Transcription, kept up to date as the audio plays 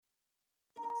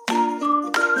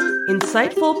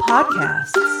Insightful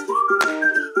podcasts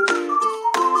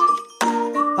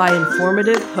by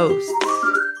informative hosts.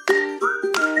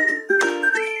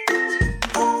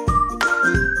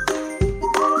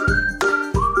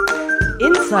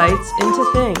 Insights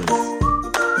into Things,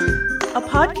 a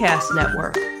podcast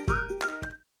network.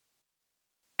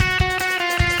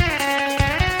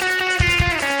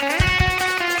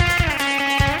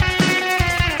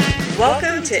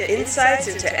 Welcome to Insights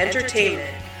into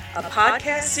Entertainment, a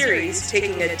podcast series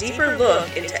taking a deeper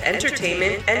look into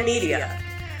entertainment and media.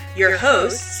 Your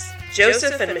hosts,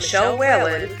 Joseph and Michelle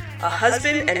Whalen, a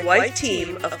husband and wife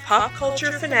team of pop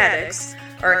culture fanatics,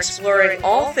 are exploring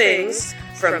all things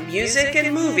from music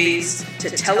and movies to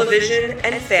television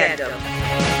and fandom.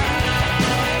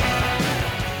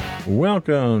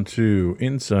 Welcome to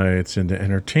Insights into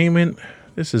Entertainment.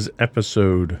 This is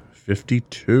episode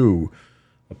 52.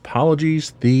 Apologies,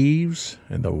 Thieves,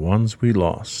 and the Ones We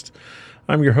Lost.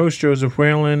 I'm your host, Joseph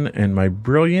Whalen, and my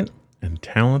brilliant and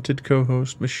talented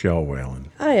co-host, Michelle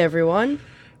Whalen. Hi, everyone.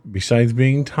 Besides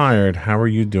being tired, how are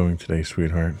you doing today,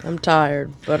 sweetheart? I'm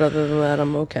tired, but other than that,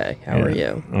 I'm okay. How are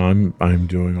you? I'm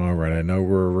doing all right. I know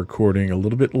we're recording a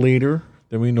little bit later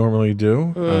than we normally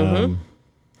do.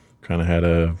 Kind of had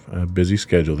a busy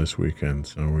schedule this weekend,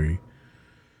 so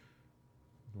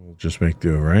we'll just make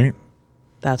do, right?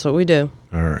 That's what we do.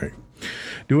 All right.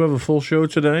 Do have a full show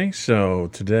today. So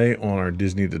today on our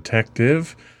Disney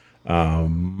Detective,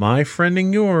 my friend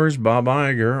and yours, Bob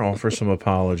Iger, offers some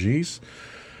apologies.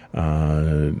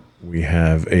 We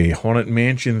have a Haunted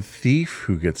Mansion thief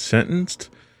who gets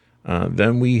sentenced.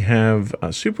 Then we have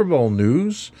Super Bowl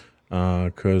news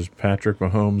because Patrick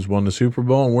Mahomes won the Super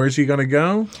Bowl. And where's he going to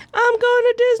go? I'm going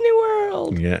to Disney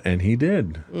World. Yeah, and he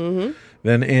did. Mm-hmm.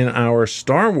 Then in our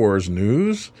Star Wars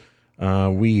news,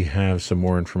 we have some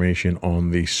more information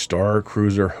on the Star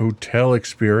Cruiser hotel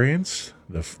experience,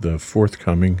 the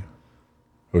forthcoming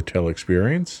hotel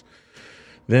experience.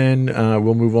 Then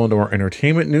we'll move on to our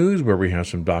entertainment news, where we have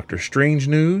some Doctor Strange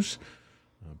news.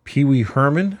 Pee Wee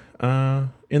Herman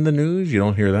in the news. You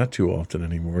don't hear that too often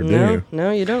anymore, do you? No,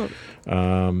 you don't.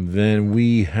 Then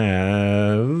we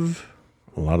have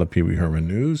a lot of Pee Wee Herman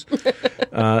news.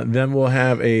 Then we'll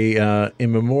have a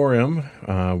in memoriam.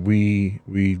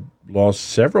 We lost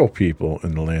several people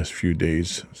in the last few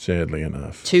days, sadly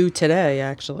enough. 2 today,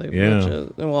 actually. Yeah.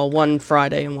 One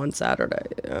Friday and one Saturday.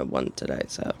 One today,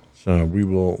 so we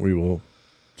will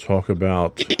talk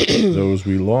about those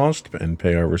we lost and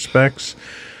pay our respects.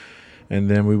 And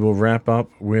then we will wrap up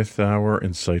with our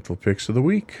insightful picks of the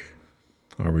week.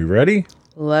 Are we ready?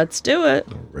 Let's do it.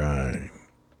 All right.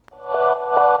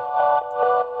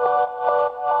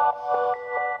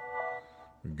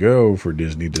 Go for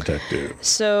Disney Detective.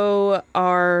 So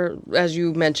as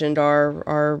you mentioned,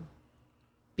 our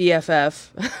BFF,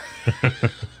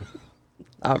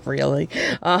 not really,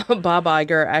 Bob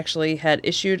Iger actually had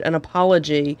issued an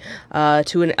apology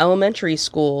to an elementary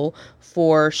school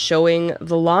for showing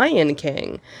The Lion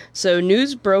King. So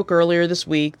news broke earlier this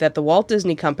week that the Walt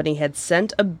Disney Company had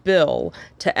sent a bill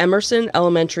to Emerson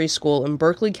Elementary School in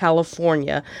Berkeley,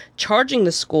 California, charging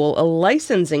the school a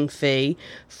licensing fee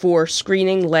for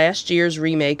screening last year's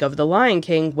remake of The Lion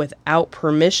King without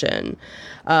permission.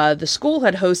 The school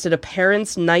had hosted a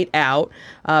parents' night out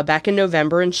back in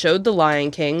November and showed The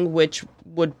Lion King, which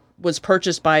was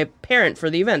purchased by a parent for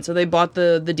the event. So they bought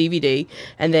the DVD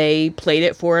and they played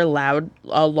it for a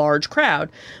large crowd.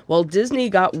 Well,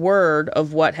 Disney got word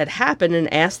of what had happened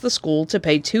and asked the school to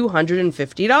pay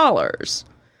 $250.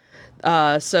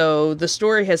 So the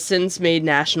story has since made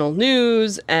national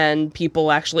news, and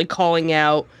people actually calling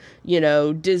out,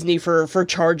 Disney for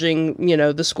charging,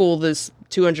 the school this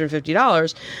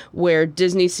 $250, where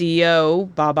Disney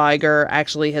CEO Bob Iger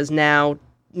actually has now,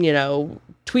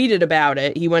 tweeted about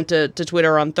it. He went to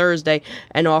Twitter on Thursday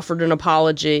and offered an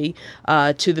apology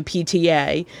to the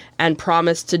PTA and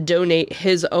promised to donate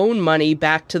his own money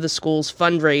back to the school's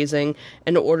fundraising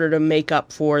in order to make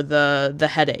up for the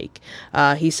headache.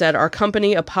 He said, "Our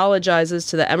company apologizes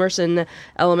to the Emerson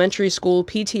Elementary School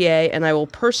PTA, and I will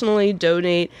personally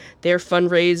donate their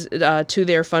to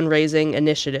their fundraising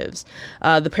initiatives."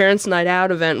 The Parents' Night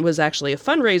Out event was actually a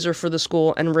fundraiser for the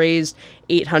school and raised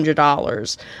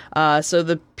 $800. So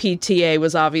the PTA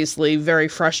was obviously very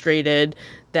frustrated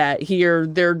that here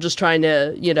they're just trying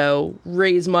to,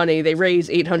 raise money. They raise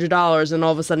 $800 and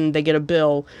all of a sudden they get a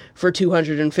bill for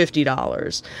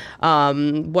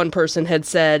 $250. One person had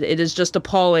said, "It is just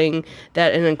appalling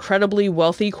that an incredibly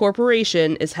wealthy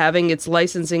corporation is having its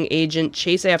licensing agent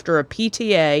chase after a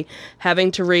PTA,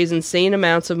 having to raise insane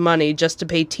amounts of money just to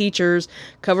pay teachers,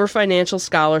 cover financial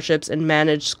scholarships, and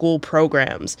manage school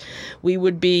programs. We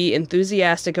would be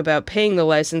enthusiastic about paying the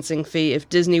licensing fee if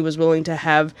Disney was willing to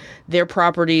have their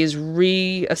properties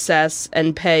reassess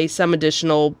and pay some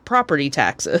additional property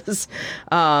taxes."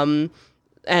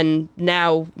 And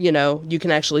now, you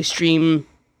can actually stream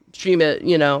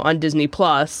it, on Disney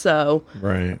Plus. So,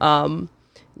 right.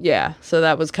 Yeah. So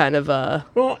that was kind of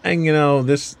well, and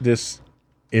this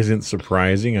isn't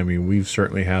surprising. I mean, we've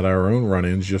certainly had our own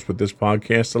run-ins just with this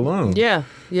podcast alone. Yeah.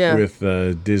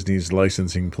 With Disney's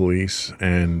licensing police,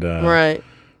 and right.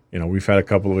 We've had a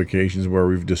couple of occasions where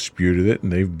we've disputed it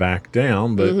and they've backed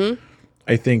down, but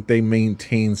I think they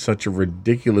maintain such a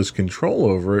ridiculous control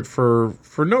over it for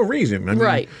no reason. I mean,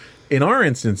 right. In our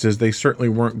instances, they certainly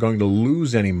weren't going to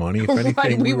lose any money. If anything,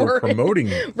 right, we were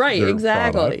promoting right, their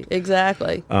exactly, product.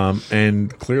 exactly.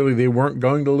 And clearly they weren't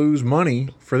going to lose money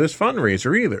for this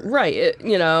fundraiser either. Right.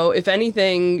 If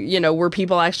anything, were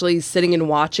people actually sitting and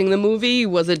watching the movie?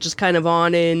 Was it just kind of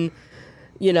on in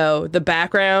the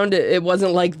background? It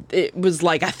wasn't like it was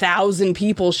like 1,000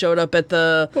 people showed up at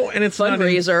the and it's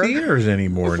fundraiser. Not in theaters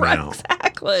anymore right, now.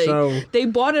 Exactly. So, they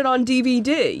bought it on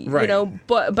DVD. Right.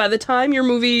 But by the time your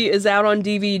movie is out on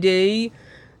DVD,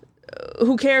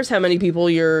 who cares how many people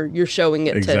you're showing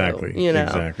it exactly, to?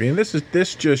 Exactly. And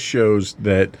this just shows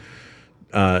that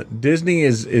Disney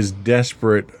is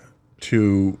desperate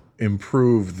to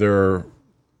improve their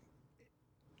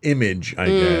image, I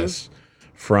guess,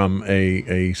 from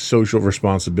a social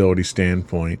responsibility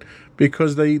standpoint,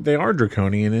 because they are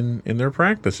draconian in their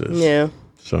practices. Yeah.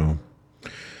 So,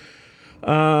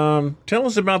 tell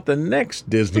us about the next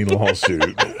Disney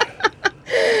lawsuit.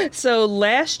 So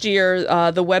last year,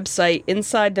 the website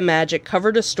Inside the Magic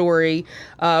covered a story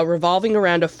revolving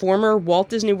around a former Walt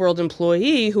Disney World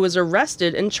employee who was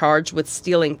arrested and charged with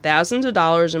stealing thousands of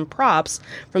dollars in props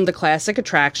from the classic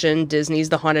attraction, Disney's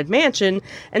The Haunted Mansion,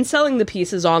 and selling the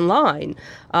pieces online.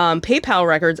 PayPal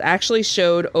records actually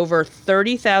showed over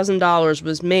 $30,000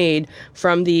 was made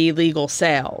from the illegal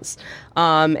sales.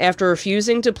 After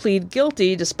refusing to plead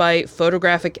guilty despite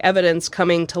photographic evidence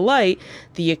coming to light,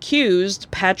 the accused,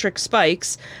 Patrick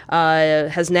Spikes,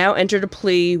 has now entered a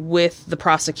plea with the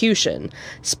prosecution.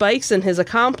 Spikes and his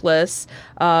accomplice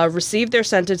received their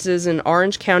sentences in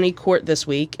Orange County Court this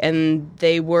week, and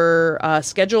they were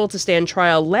scheduled to stand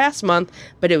trial last month,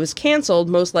 but it was canceled,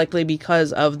 most likely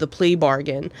because of the plea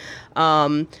bargain.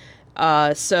 So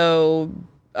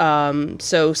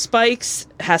Spikes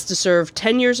has to serve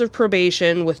 10 years of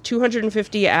probation with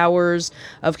 250 hours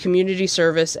of community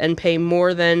service and pay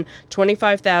more than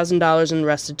 $25,000 in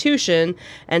restitution,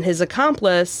 and his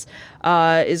accomplice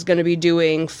is going to be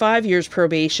doing 5 years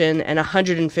probation and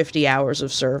 150 hours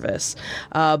of service.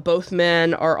 Both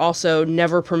men are also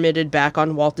never permitted back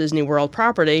on Walt Disney World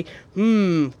property.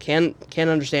 Can't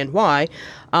understand why.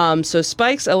 So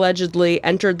Spikes allegedly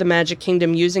entered the Magic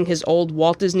Kingdom using his old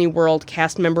Walt Disney World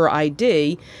cast member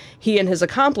ID. He and his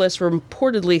accomplice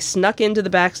reportedly snuck into the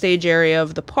backstage area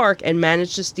of the park and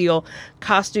managed to steal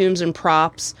costumes and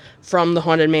props from the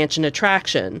Haunted Mansion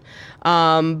attraction.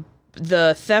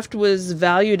 The theft was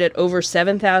valued at over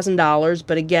 $7,000,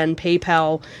 but again,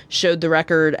 PayPal showed the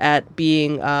record at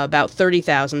being about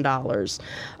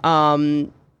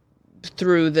 $30,000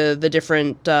 through the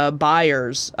different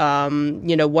buyers.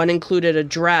 One included a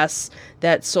dress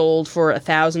that sold for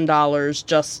 $1,000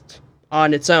 just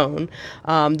on its own.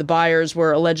 The buyers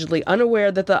were allegedly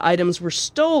unaware that the items were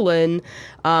stolen.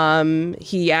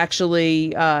 He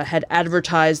actually had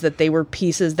advertised that they were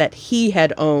pieces that he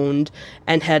had owned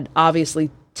and had obviously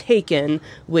taken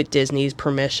with Disney's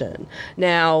permission.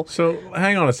 Now, so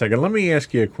hang on a second. Let me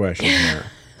ask you a question here.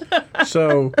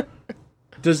 So,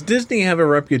 does Disney have a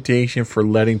reputation for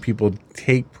letting people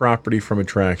take property from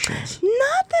attractions?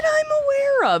 Not that I'm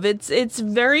aware of. It's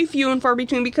very few and far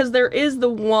between, because there is the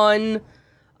one,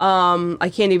 I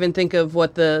can't even think of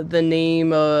what the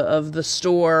name of the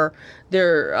store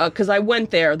there, because I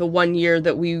went there the one year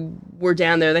that we were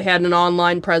down there. They had an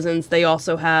online presence. They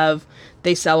also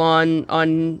they sell on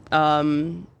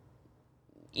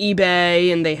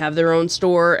eBay, and they have their own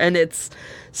store, and it's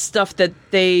stuff that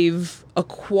they've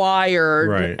acquired,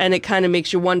 right. And it kind of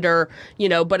makes you wonder,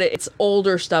 but it's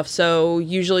older stuff, so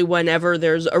usually whenever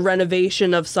there's a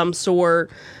renovation of some sort,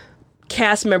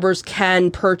 cast members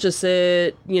can purchase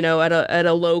it, at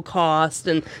a low cost,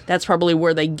 and that's probably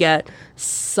where they get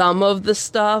some of the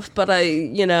stuff. But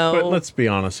But let's be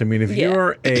honest. I mean, if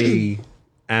you're a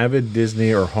avid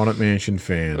Disney or Haunted Mansion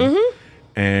fan,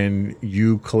 and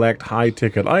you collect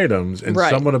high-ticket items, and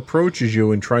someone approaches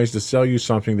you and tries to sell you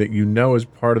something that you know is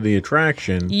part of the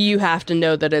attraction, you have to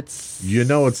know that it's...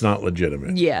 it's not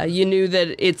legitimate. Yeah, you knew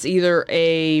that it's either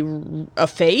a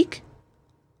fake,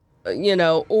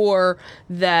 or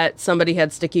that somebody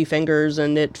had sticky fingers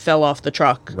and it fell off the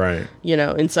truck. Right.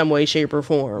 In some way, shape, or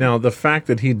form. Now, the fact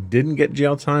that he didn't get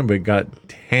jail time but got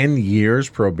 10 years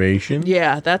probation...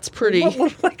 Yeah, that's pretty...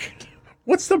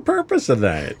 What's the purpose of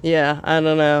that? Yeah, I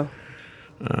don't know.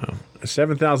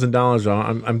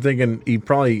 $7,000. I'm thinking he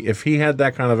probably, if he had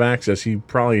that kind of access, he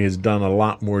probably has done a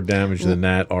lot more damage than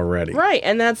that already. Right,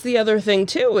 and that's the other thing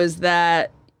too, is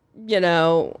that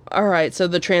all right, so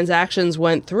the transactions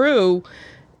went through.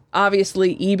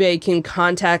 Obviously, eBay can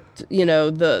contact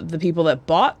the people that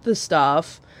bought the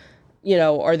stuff.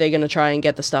 Are they going to try and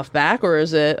get the stuff back, or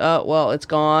is it? It's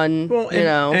gone. Well,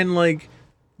 and like.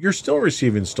 You're still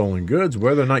receiving stolen goods.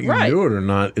 Whether or not you knew it or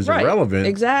not is irrelevant.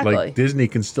 Exactly. Like, Disney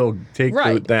can still take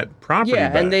that property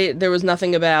back. And there was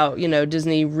nothing about,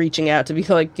 Disney reaching out to be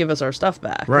like, give us our stuff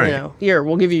back. Right. Here,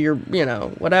 we'll give you your,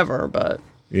 whatever, but...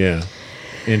 Yeah.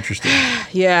 Interesting.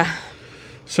 Yeah.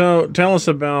 So tell us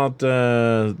about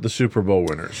the Super Bowl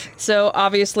winners. So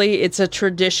obviously it's a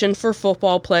tradition for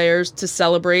football players to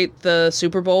celebrate the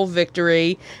Super Bowl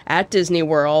victory at Disney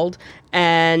World,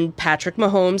 and Patrick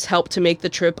Mahomes helped to make the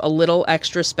trip a little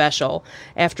extra special.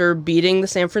 After beating the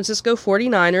San Francisco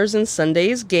 49ers in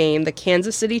Sunday's game, the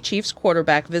Kansas City Chiefs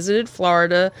quarterback visited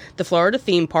the Florida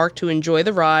theme park to enjoy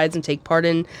the rides and take part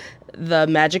in the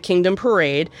Magic Kingdom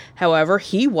parade. However,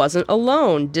 he wasn't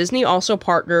alone. Disney also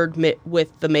partnered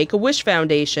with the Make-A-Wish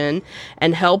Foundation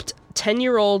and helped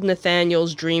 10-year-old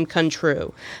Nathaniel's dream come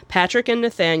true. Patrick and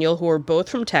Nathaniel, who are both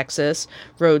from Texas,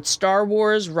 rode Star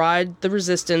Wars Ride the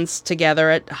Resistance together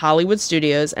at Hollywood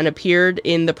Studios and appeared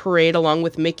in the parade along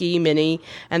with Mickey, Minnie,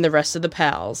 and the rest of the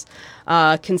pals.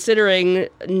 Considering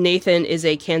Nathan is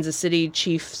a Kansas City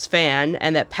Chiefs fan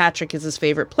and that Patrick is his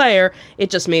favorite player, it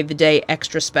just made the day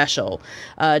extra special.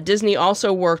 Disney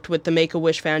also worked with the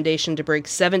Make-A-Wish Foundation to bring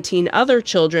 17 other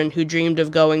children who dreamed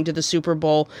of going to the Super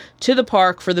Bowl to the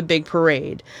park for the big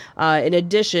parade. In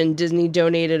addition, Disney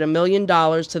donated $1 million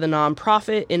to the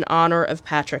nonprofit in honor of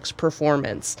Patrick's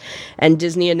performance. And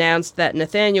Disney announced that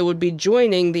Nathaniel would be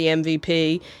joining the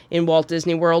MVP in Walt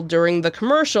Disney World during the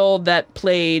commercial that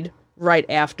played right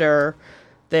after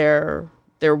their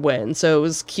win. So it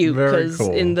was cute because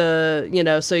in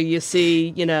the, so you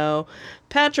see,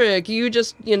 Patrick, you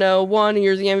just, won and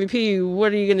you're the MVP.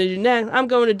 What are you going to do next? I'm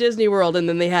going to Disney World. And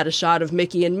then they had a shot of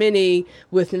Mickey and Minnie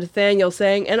with Nathaniel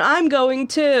saying, and I'm going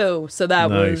too. So that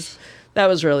was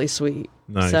really sweet.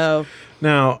 Nice. So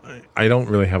now, I don't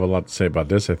really have a lot to say about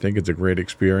this. I think it's a great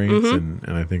experience, and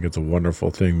I think it's a wonderful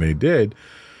thing they did.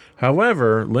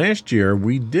 However, last year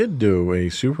we did do a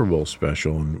Super Bowl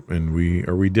special, and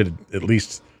we did at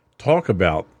least talk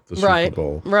about the Super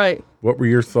Bowl. Right. What were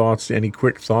your thoughts? Any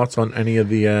quick thoughts on any of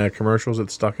the commercials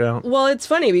that stuck out? Well, it's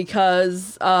funny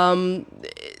because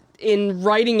in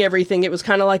writing everything, it was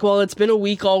kind of like, well, it's been a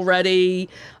week already,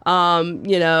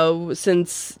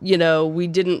 since, we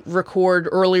didn't record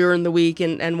earlier in the week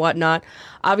and whatnot.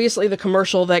 Obviously, the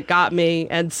commercial that got me,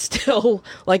 and still,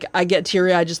 like, I get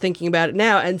teary-eyed just thinking about it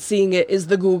now, and seeing it, is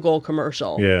the Google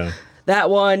commercial. Yeah.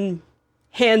 That one,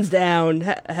 hands down,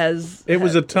 has... It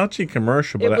was a touchy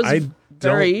commercial, but I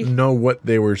don't know what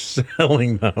they were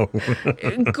selling, though.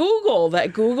 Google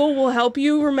will help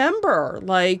you remember,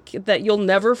 like, that you'll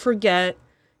never forget.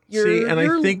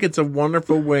 I think it's a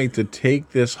wonderful way to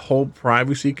take this whole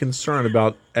privacy concern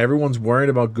about everyone's worried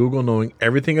about Google knowing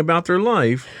everything about their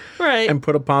life, right, and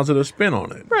put a positive spin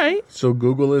on it. Right. So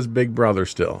Google is Big Brother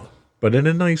still, but in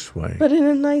a nice way.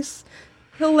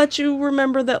 He'll let you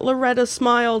remember that Loretta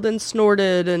smiled and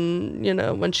snorted and,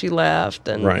 when she laughed.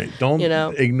 And, right. Don't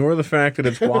ignore the fact that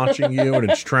it's watching you and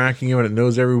it's tracking you and it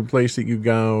knows every place that you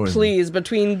go. And... Please,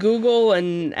 between Google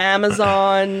and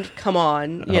Amazon, come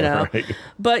on, Right.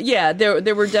 But yeah,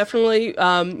 there were definitely,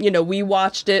 we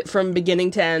watched it from beginning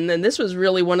to end. And this was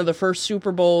really one of the first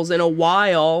Super Bowls in a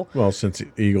while. Well, since the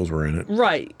Eagles were in it.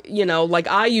 Right. Like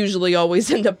I usually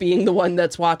always end up being the one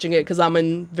that's watching it because I'm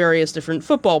in various different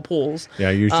football pools.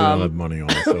 Yeah, I usually don't have money on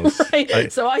it. So,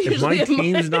 right. So I usually if my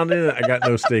team's not in it, I got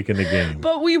no stake in the game.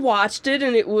 But we watched it,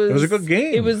 and it was a good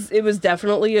game. It was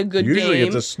definitely a good game. Usually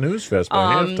it's a snooze fest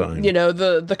by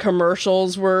halftime. The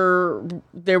commercials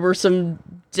there were some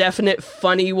definite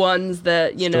funny ones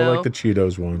that, you Still know. like the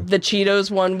Cheetos one. The Cheetos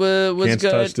one was Can't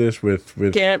good. touch this with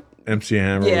MC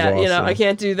Hammer. Yeah, was awesome. you know, I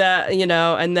can't do that, you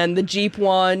know. And then the Jeep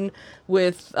one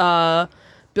with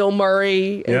Bill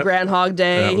Murray and Groundhog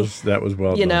Day. That was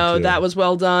well done. You know, too. that was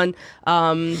well done.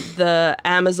 The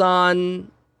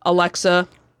Amazon Alexa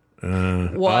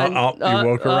one. You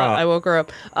woke her up. I woke her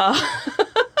up.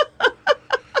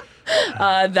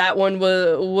 That one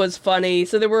was funny.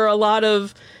 So there were a lot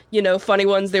of, you know, funny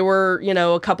ones. There were, you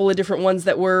know, a couple of different ones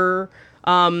that were,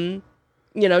 you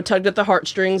know, tugged at the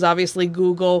heartstrings. Obviously,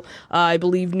 Google. I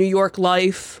believe New York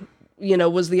Life, you know,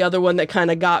 was the other one that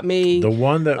kind of got me. The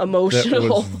one that emotional. That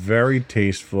was very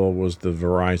tasteful was the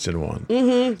Verizon one.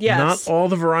 Mm-hmm, yes. Not all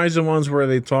the Verizon ones where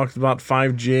they talked about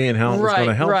 5G and how it was going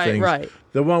to help things. Right.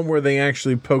 The one where they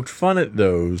actually poked fun at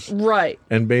those. Right.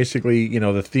 And basically, you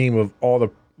know, the theme of all the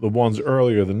ones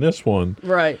earlier than this one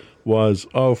was,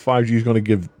 5G is going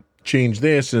to change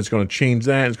this and it's going to change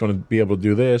that. It's going to be able to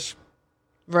do this.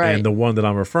 Right. And the one that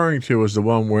I'm referring to is the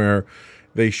one where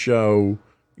they show,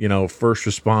 you know, first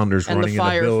responders and running the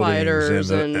in the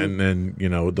buildings and then, you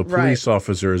know, the police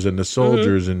officers and the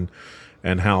soldiers and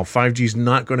how 5G is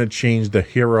not going to change the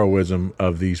heroism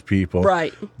of these people.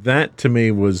 Right. That to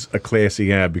me was a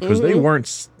classy ad because they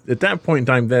weren't at that point in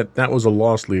time that was a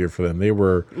loss leader for them. They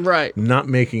were not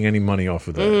making any money off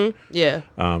of that. Yeah.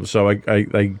 So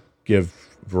I give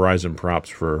Verizon props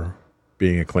for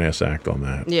being a class act on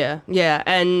that. Yeah.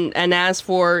 And as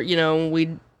for, you know,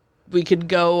 we could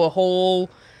go a whole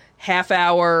half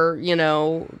hour, you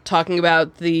know, talking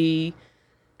about the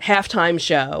halftime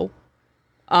show.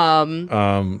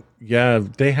 Yeah,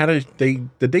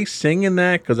 did they sing in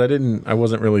that? Because I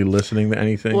wasn't really listening to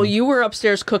anything. Well, you were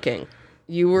upstairs cooking.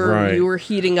 You were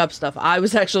heating up stuff. I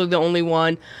was actually the only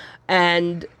one.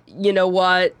 And you know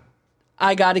what?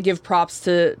 I got to give props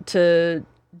to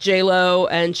J-Lo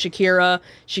and Shakira.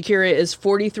 Shakira is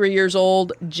 43 years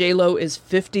old. J-Lo is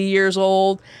 50 years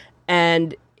old.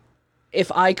 And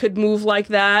if I could move like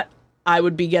that, I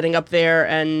would be getting up there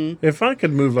and... If I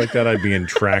could move like that, I'd be in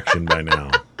traction by now.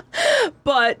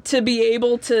 But to be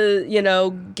able to, you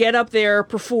know, get up there,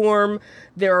 perform,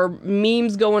 there are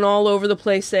memes going all over the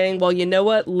place saying, well, you know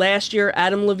what? Last year,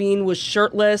 Adam Levine was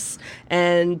shirtless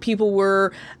and people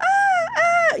were,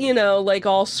 you know, like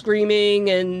all screaming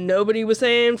and nobody was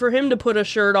saying for him to put a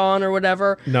shirt on or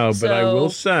whatever. No, but I will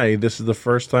say this is the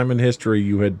first time in history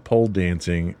you had pole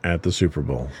dancing at the Super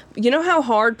Bowl. You know how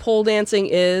hard pole dancing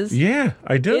is? Yeah,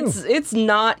 I do. It's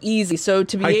not easy. So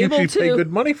to be able to... I pay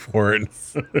good money for it.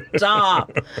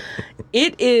 Stop.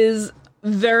 It is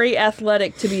very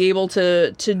athletic to be able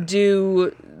to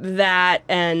do that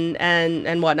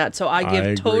and whatnot. So I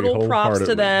give total props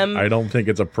to them. I don't think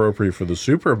it's appropriate for the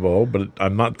Super Bowl, but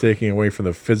I'm not taking away from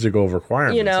the physical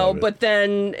requirements. You know, of it. but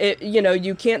then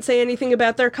you can't say anything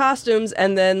about their costumes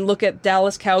and then look at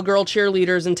Dallas Cowgirl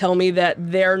cheerleaders and tell me that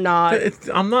they're not.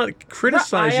 I'm not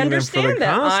criticizing them for the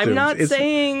costumes. I'm not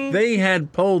saying they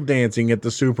had pole dancing at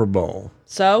the Super Bowl.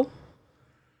 So.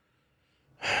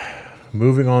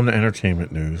 Moving on to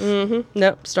entertainment news. Mm-hmm.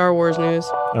 Nope. Star Wars news.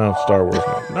 Oh, Star Wars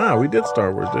news. No, we did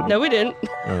Star Wars, didn't we? No, we didn't.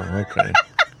 Oh, okay.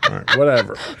 All right,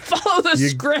 whatever. Follow the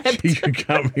script. You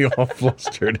got me all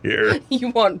flustered here. You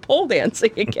want pole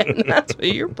dancing again. That's what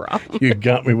your problem. You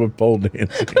got me with pole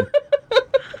dancing.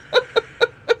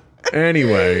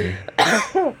 Anyway.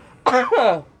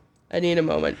 I need a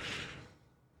moment.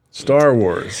 Star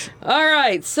Wars. All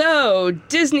right, so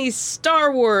Disney's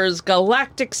Star Wars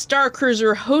Galactic Star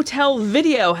Cruiser hotel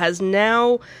video has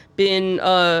now been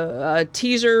a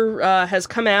teaser has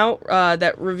come out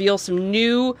that reveals some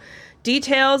new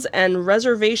details, and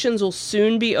reservations will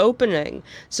soon be opening.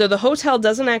 So the hotel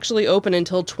doesn't actually open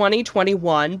until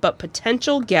 2021, but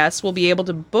potential guests will be able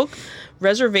to book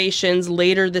reservations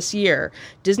later this year.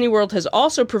 Disney World has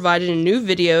also provided a new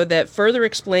video that further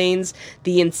explains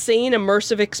the insane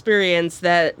immersive experience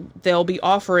that they'll be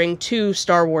offering to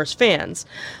Star Wars fans.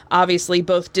 Obviously,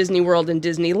 both Disney World and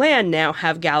Disneyland now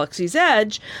have Galaxy's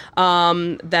Edge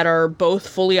that are both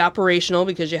fully operational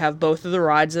because you have both of the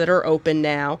rides that are open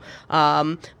now.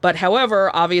 But however,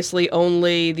 obviously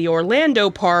only the Orlando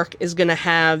park is going to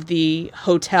have the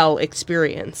hotel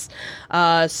experience.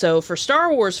 So for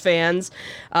Star Wars fans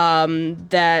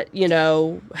that,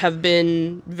 have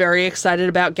been very excited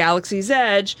about Galaxy's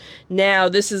Edge, now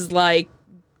this is like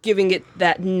giving it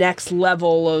that next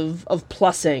level of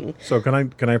plussing. So can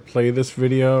I play this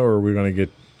video, or are we going to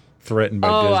get threatened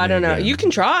by Disney? I don't know. Again? You can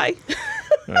try.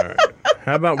 All right.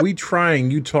 How about we try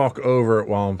and you talk over it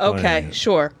while I'm playing Okay, it?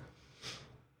 Sure.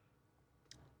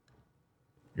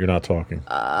 You're not talking.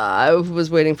 I was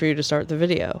waiting for you to start the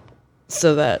video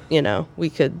so that, we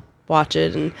could watch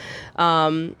it.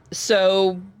 And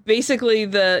so basically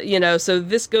so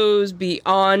this goes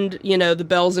beyond, the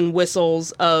bells and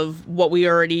whistles of what we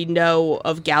already know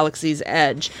of Galaxy's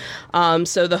Edge.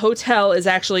 So the hotel is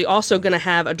actually also going to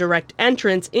have a direct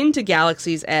entrance into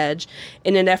Galaxy's Edge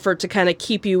in an effort to kind of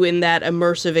keep you in that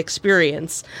immersive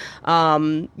experience,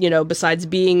 besides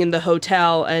being in the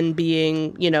hotel and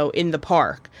being, in the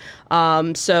park.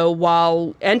 So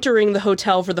while entering the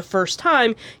hotel for the first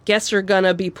time, guests are going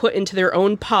to be put into their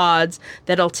own pods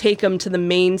that'll take them to the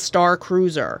main Star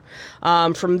Cruiser.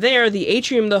 From there, the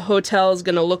atrium of the hotel is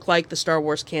going to look like the Star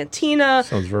Wars Cantina.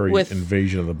 Sounds very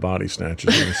Invasion of the Body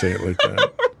Snatchers when you say it like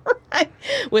that.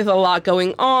 With a lot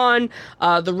going on.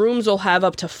 The rooms will have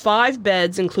up to 5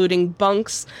 beds, including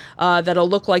bunks that'll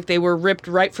look like they were ripped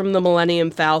right from the Millennium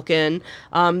Falcon.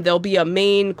 There'll be a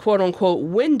main quote-unquote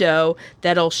window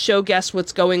that'll show guests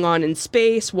what's going on in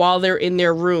space while they're in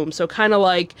their room. So kind of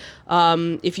like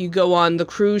if you go on the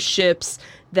cruise ships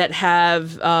that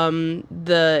have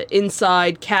the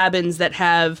inside cabins that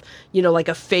have, like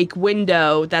a fake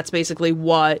window, that's basically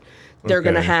what they're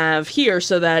going to have here,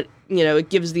 so that it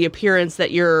gives the appearance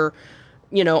that you're,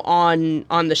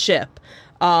 on the ship.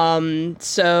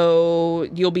 So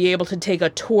you'll be able to take a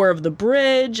tour of the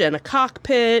bridge and a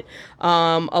cockpit.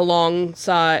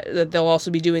 Alongside that, they'll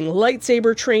also be doing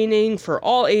lightsaber training for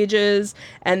all ages,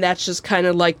 and that's just kind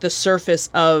of like the surface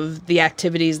of the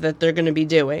activities that they're going to be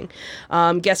doing.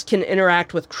 Guests can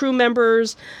interact with crew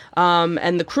members,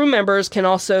 and the crew members can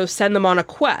also send them on a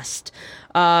quest.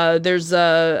 There's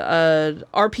a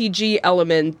RPG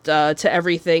element to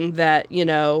everything that,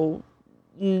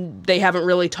 they haven't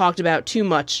really talked about too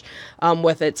much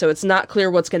with it. So it's not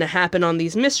clear what's going to happen on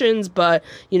these missions, but,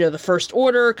 the First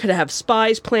Order could have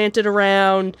spies planted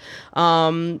around,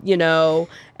 and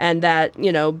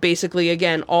that, basically,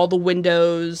 again, all the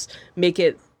windows make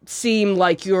it seem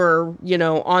like you're,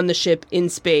 on the ship in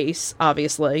space,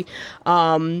 obviously.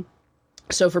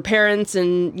 So for parents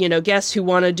and, guests who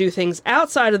want to do things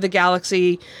outside of the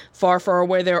galaxy, far, far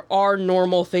away, there are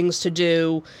normal things to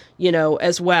do,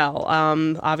 as well.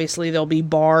 Obviously, there'll be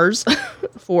bars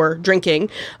for drinking,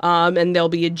 and there'll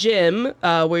be a gym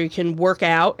where you can work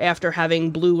out after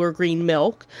having blue or green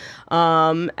milk,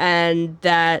 and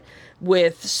that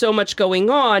with so much going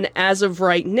on as of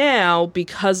right now,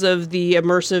 because of the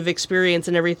immersive experience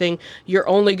and everything, you're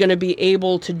only going to be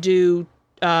able to do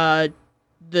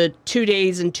the 2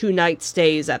 days and 2 night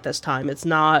stays at this time. It's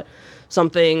not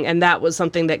something, and that was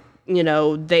something that,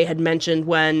 they had mentioned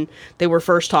when they were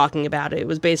first talking about it. It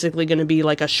was basically going to be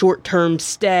like a short-term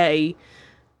stay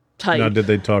type. Now, did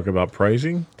they talk about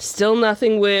pricing? Still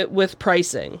nothing with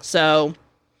pricing. So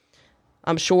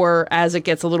I'm sure as it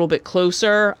gets a little bit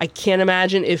closer, I can't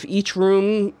imagine if each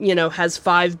room, has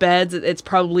 5 beds, it's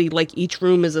probably like each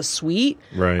room is a suite.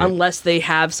 Right. Unless they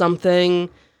have something,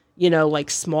 like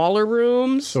smaller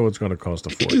rooms. So it's going to cost a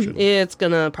fortune. It's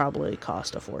going to probably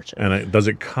cost a fortune. And does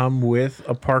it come with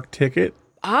a park ticket?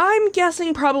 I'm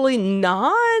guessing probably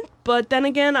not, but then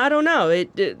again, I don't know.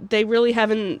 They really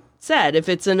haven't said. If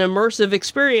it's an immersive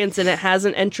experience and it has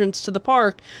an entrance to the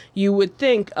park, you would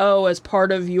think, as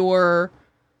part of your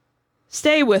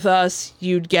stay with us,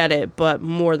 you'd get it, but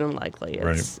more than likely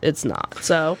it's not.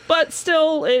 So, but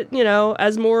still, it,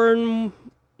 as more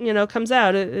comes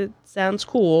out, it sounds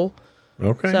cool.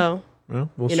 Okay. So, well,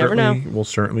 you never know. We'll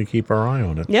certainly keep our eye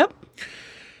on it. Yep.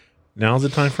 Now's the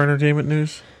time for entertainment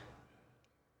news?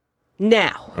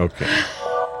 Now. Okay.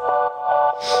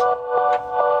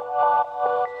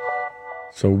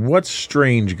 So what's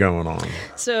strange going on?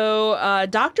 So,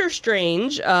 Doctor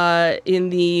Strange, in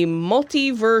the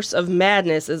Multiverse of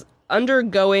Madness, is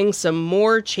undergoing some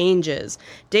more changes.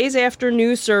 Days after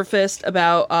news surfaced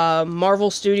about Marvel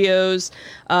Studios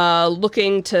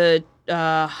looking to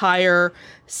hire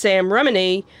Sam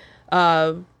Raimi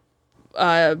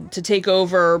to take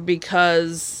over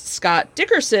because Scott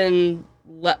Dickerson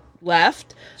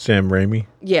left. Sam Raimi?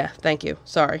 Yeah, thank you.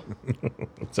 Sorry.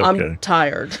 It's okay. I'm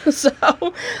tired.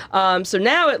 So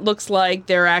now it looks like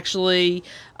they're actually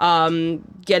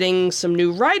getting some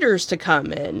new writers to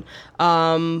come in.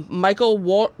 Michael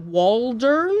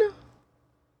Waldron,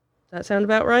 that sound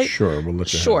about right? Sure, we'll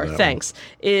let you Sure, have that thanks.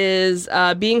 Is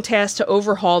being tasked to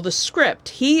overhaul the script.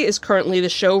 He is currently the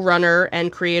showrunner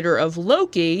and creator of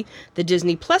Loki, the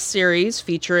Disney Plus series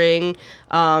featuring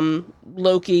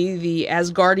Loki, the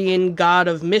Asgardian god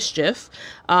of mischief.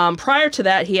 Prior to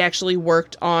that, he actually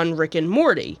worked on Rick and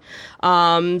Morty.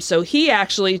 So he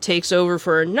actually takes over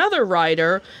for another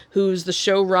writer who's the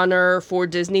showrunner for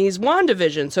Disney's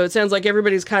WandaVision. So it sounds like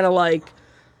everybody's kind of like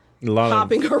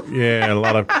hopping around. Yeah, a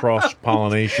lot of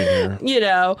cross-pollination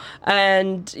here.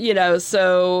 And,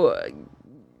 so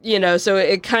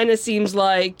it kind of seems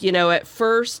like, at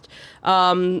first,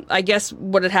 I guess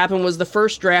what had happened was the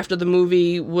first draft of the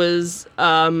movie was,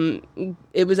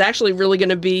 it was actually really going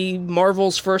to be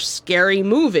Marvel's first scary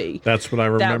movie. That's what I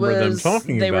remember them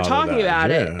talking about. They were talking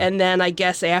about it. And then I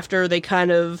guess after they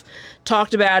kind of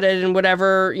talked about it and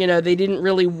whatever, they didn't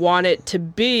really want it to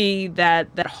be that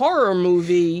horror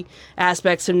movie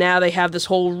aspect. So now they have this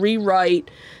whole rewrite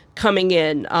coming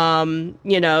in,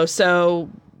 so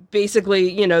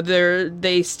basically,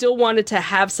 they still wanted to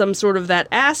have some sort of that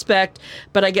aspect,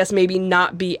 but I guess maybe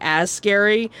not be as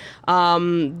scary.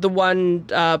 The one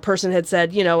person had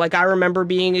said, I remember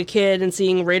being a kid and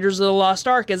seeing Raiders of the Lost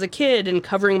Ark as a kid and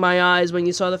covering my eyes when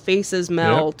you saw the faces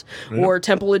melt, or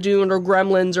Temple of Doom or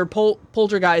Gremlins or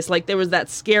Poltergeist. Like, there was that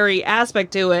scary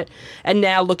aspect to it, and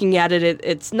now looking at it,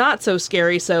 it's not so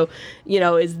scary. So,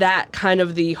 is that kind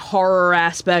of the horror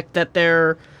aspect that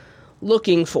they're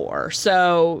looking for?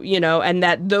 So, and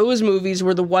that those movies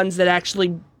were the ones that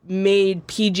actually made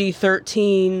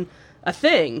PG-13 a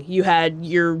thing. You had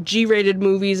your G-rated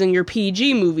movies and your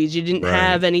PG movies. You didn't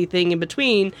have anything in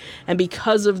between. And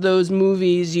because of those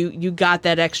movies, you got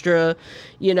that extra,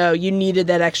 you needed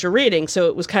that extra rating. So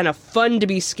it was kind of fun to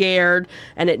be scared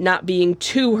and it not being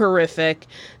too horrific.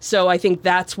 So I think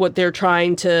that's what they're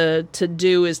trying to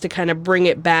do, is to kind of bring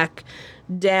it back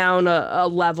down a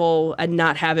level and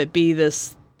not have it be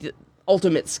this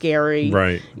ultimate scary,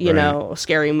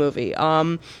 scary movie.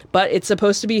 But it's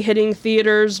supposed to be hitting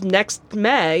theaters next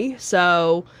May,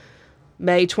 so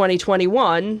May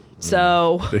 2021.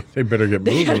 So they better get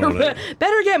moving on it.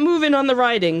 Better get moving on the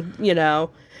writing,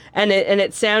 And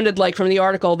it sounded like from the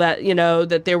article that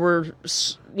that there were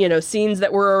scenes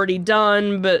that were already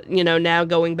done, but now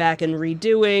going back and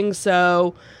redoing.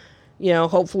 So,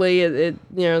 hopefully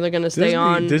they're going to stay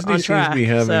on Disney track. Seems to be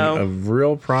having a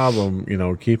real problem,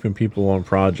 keeping people on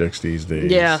projects these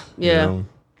days. Yeah.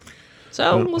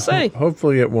 So we'll see.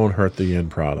 Hopefully it won't hurt the end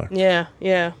product.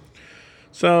 Yeah.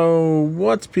 So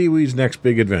what's Pee-wee's next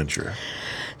big adventure?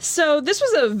 So this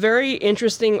was a very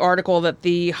interesting article that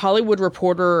the Hollywood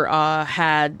Reporter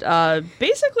had,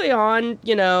 basically on,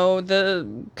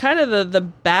 the kind of the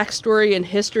backstory and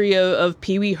history of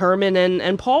Pee Wee Herman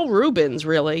and Paul Reubens,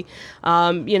 really.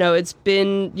 It's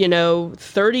been,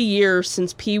 30 years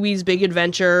since Pee Wee's Big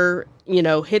Adventure,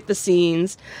 hit the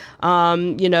scenes,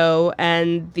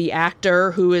 and the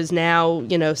actor, who is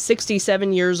now,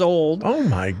 67 years old. Oh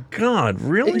my God,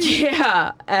 really?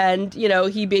 Yeah. And,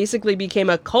 he basically became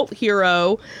a cult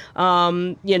hero,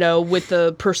 with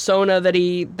the persona that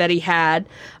he had.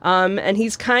 And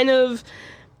he's kind of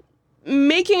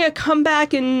making a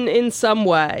comeback in some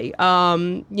way.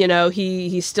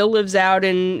 He still lives out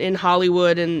in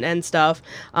Hollywood and stuff.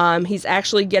 He's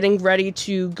actually getting ready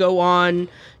to go on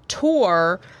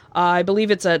tour. I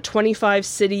believe it's a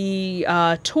 25-city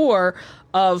tour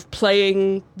of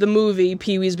playing the movie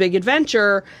Pee-wee's Big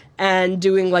Adventure and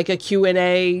doing like a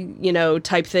Q&A,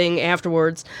 type thing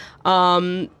afterwards.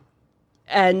 And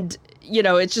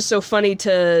it's just so funny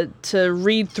to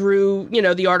read through,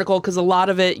 the article, because a lot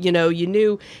of it, you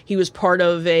knew he was part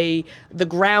of the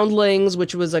Groundlings,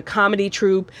 which was a comedy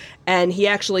troupe, and he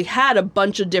actually had a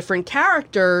bunch of different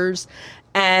characters,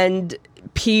 and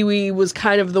Pee-wee was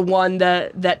kind of the one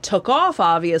that took off,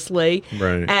 obviously.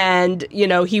 Right. And,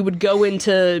 he would go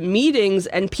into meetings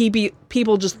and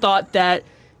people just thought that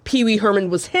Pee-wee Herman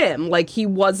was him. Like, he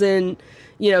wasn't,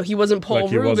 he wasn't Paul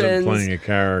Reubens. He wasn't playing a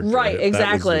character. Right,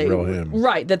 exactly. That was the real him.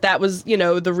 Right, that was,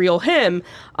 the real him.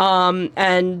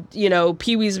 And,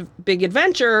 Pee-wee's Big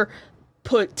Adventure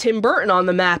put Tim Burton on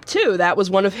the map, too. That was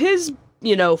one of his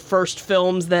first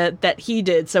films that he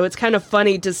did. So it's kind of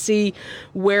funny to see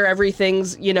where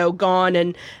everything's, gone.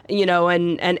 And,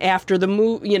 and after the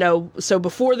movie, so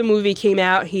before the movie came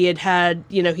out, he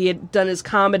had done his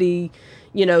comedy,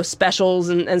 specials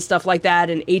and stuff like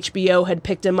that. And HBO had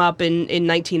picked him up in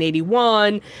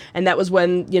 1981. And that was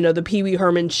when, the Pee Wee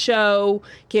Herman show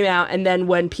came out. And then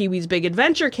when Pee Wee's Big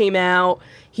Adventure came out,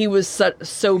 he was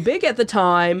so big at the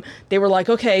time, they were like,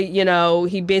 okay,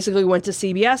 he basically went to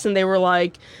CBS and they were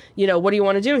like, what do you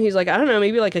want to do? And he's like, I don't know,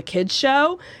 maybe like a kid's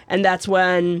show. And that's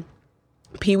when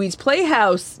Pee-wee's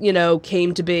Playhouse,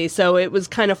 came to be. So it was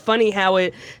kind of funny how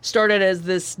it started as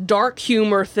this dark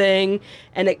humor thing,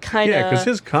 and it kind of... Yeah, because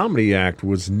his comedy act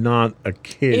was not a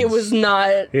kid's... It was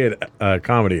not...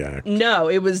 comedy act. No,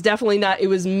 it was definitely not. It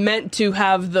was meant to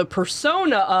have the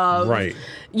persona of... Right.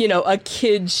 A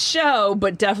kid's show,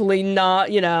 but definitely not,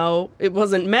 it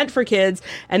wasn't meant for kids.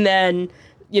 And then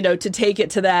to take it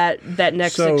to that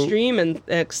next extreme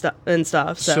and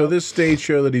stuff. So this stage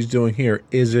show that he's doing here,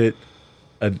 is it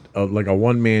like a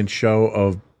one-man show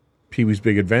of Pee-wee's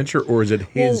Big Adventure, or is it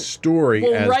his story?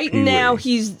 Well, as right Pee-wee? now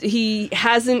he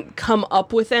hasn't come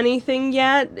up with anything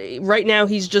yet. Right now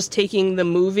he's just taking the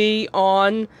movie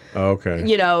on. Okay.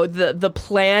 The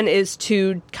plan is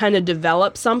to kind of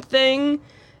develop something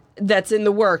that's in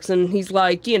the works, and he's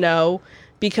like,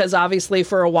 because obviously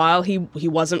for a while he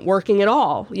wasn't working at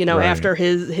all, right. After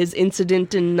his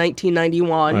incident in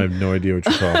 1991. I have no idea what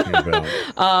you're talking about.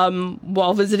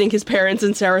 While visiting his parents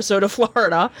in Sarasota,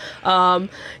 Florida.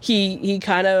 He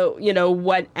kind of,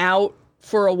 went out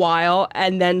for a while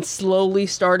and then slowly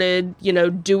started,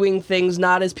 doing things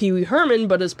not as Pee Wee Herman,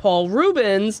 but as Paul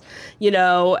Rubens,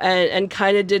 and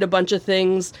kind of did a bunch of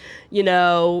things,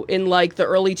 in like the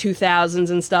early 2000s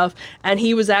and stuff. And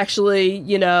he was actually,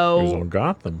 he was on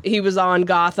Gotham. He was on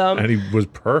Gotham. And he was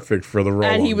perfect for the role.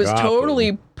 And he was Gotham.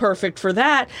 Totally perfect for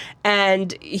that.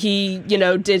 And he,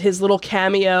 did his little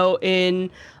cameo in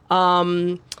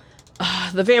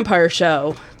the vampire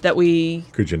show that we...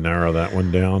 Could you narrow that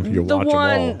one down? You watch them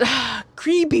all.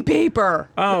 Creepy Paper.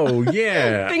 Oh,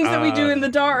 yeah. Things that we do in the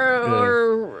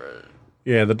dark,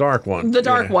 Yeah, the dark one. The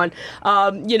dark one.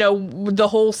 The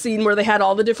whole scene where they had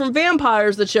all the different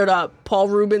vampires that showed up. Paul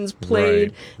Rubens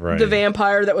played the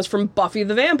vampire that was from Buffy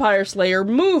the Vampire Slayer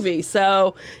movie.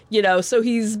 So, so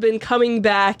he's been coming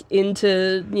back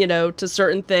into, to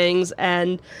certain things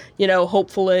and,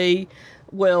 hopefully...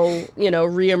 will,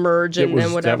 reemerge and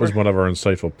whatever. That was one of our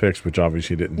insightful picks, which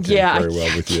obviously didn't take very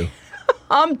well with you.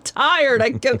 I'm tired.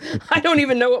 I don't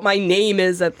even know what my name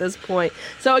is at this point.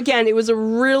 So again, it was a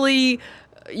really,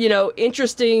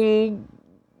 interesting,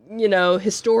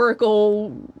 historical,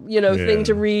 thing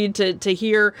to read, to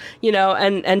hear,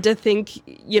 and to think,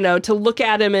 to look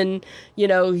at him and,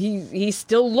 he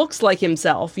still looks like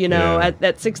himself,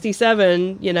 at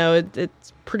 67,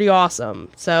 it's pretty awesome.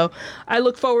 So I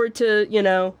look forward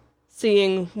to,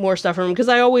 seeing more stuff from him because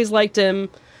I always liked him,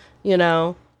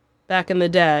 back in the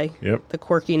day. Yep. The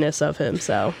quirkiness of him.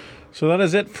 So that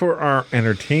is it for our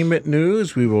entertainment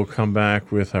news. We will come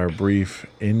back with our brief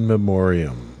in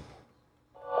memoriam.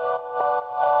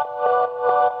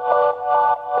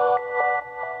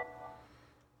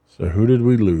 So who did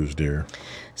we lose, dear?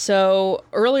 So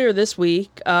earlier this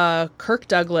week, Kirk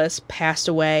Douglas passed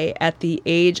away at the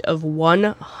age of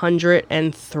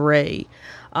 103.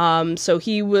 So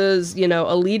he was,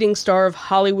 a leading star of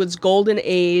Hollywood's golden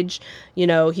age.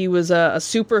 He was a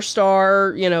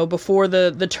superstar, before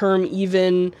the term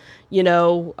even,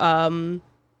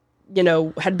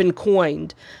 had been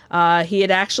coined. He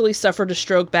had actually suffered a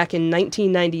stroke back in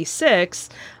 1996,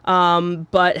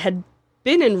 but had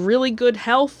been in really good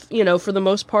health, for the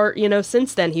most part,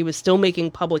 since then. He was still making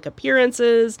public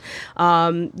appearances,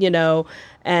 and,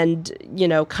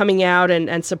 coming out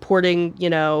and supporting,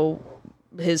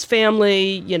 his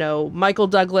family, Michael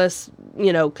Douglas,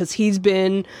 because he's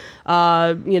been,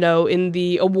 in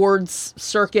the awards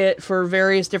circuit for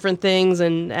various different things.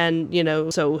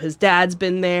 And so his dad's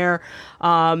been there,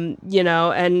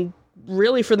 and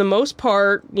really for the most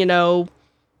part,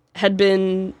 had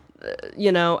been,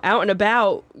 out and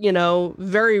about,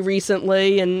 very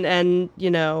recently and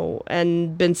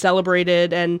been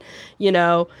celebrated and,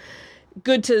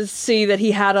 good to see that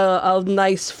he had a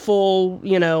nice full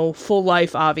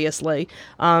life, obviously.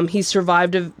 He's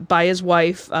survived by his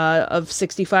wife, of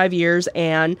 65 years,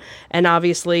 and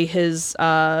obviously his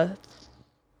 3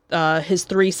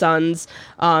 sons.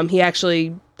 He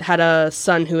actually had a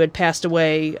son who had passed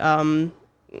away,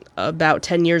 about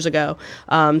 10 years ago.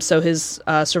 So his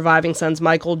surviving sons,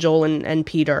 Michael, Joel, and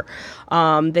Peter.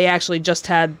 They actually just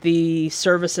had the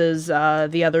services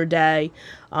the other day.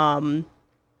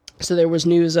 So there was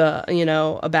news,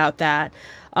 about that.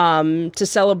 To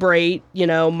celebrate,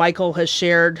 Michael has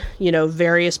shared,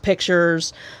 various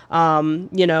pictures,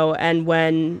 and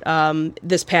when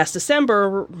this past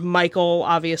December, Michael,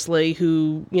 obviously,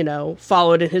 who,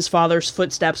 followed in his father's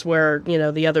footsteps where,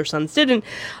 the other sons didn't,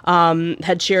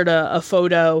 had shared a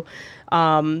photo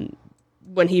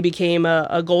when he became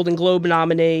a Golden Globe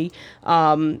nominee,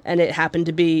 and it happened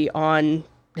to be on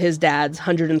his dad's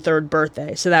 103rd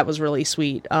birthday. So that was really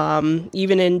sweet.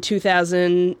 Even in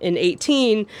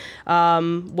 2018,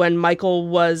 when Michael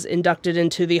was inducted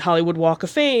into the Hollywood Walk of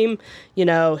Fame,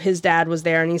 his dad was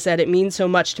there and he said, "It means so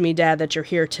much to me, Dad, that you're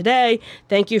here today.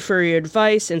 Thank you for your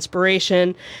advice,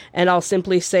 inspiration, and I'll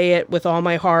simply say it with all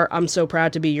my heart. I'm so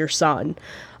proud to be your son."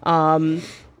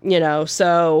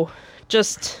 So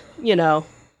just,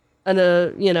 an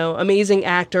amazing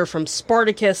actor from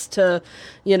Spartacus to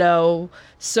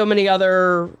so many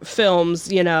other films,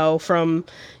 from,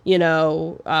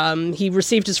 he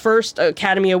received his first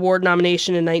Academy Award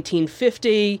nomination in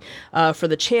 1950 for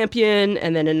The Champion,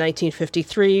 and then in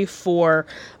 1953 for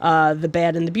The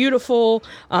Bad and the Beautiful.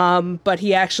 But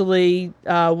he actually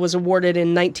was awarded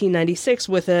in 1996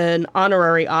 with an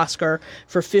honorary Oscar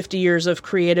for 50 years of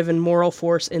creative and moral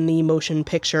force in the motion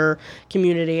picture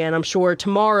community. And I'm sure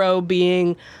tomorrow,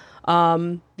 being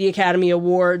the Academy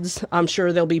Awards, I'm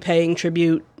sure they'll be paying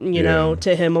tribute,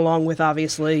 to him, along with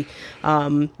obviously,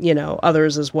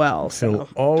 others as well. So he'll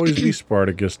always be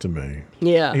Spartacus to me.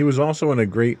 Yeah, he was also in a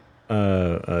great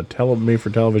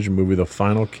made-for-television movie, The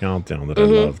Final Countdown, that I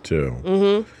love too.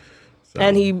 Mm-hmm. So.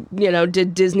 And he,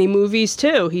 did Disney movies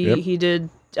too. He did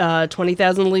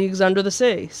 20,000 Leagues Under the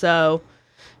Sea. So,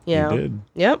 he did.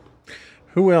 Yep.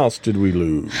 Who else did we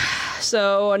lose?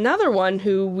 So another one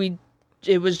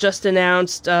it was just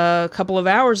announced a couple of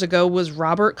hours ago, was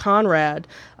Robert Conrad,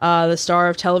 the star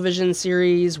of television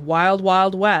series Wild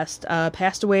Wild West,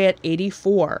 passed away at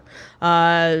 84.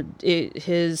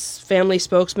 His family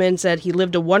spokesman said he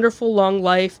lived a wonderful, long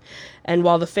life, and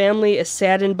while the family is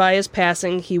saddened by his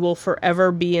passing, he will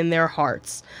forever be in their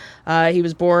hearts. He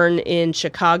was born in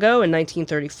Chicago in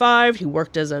 1935. He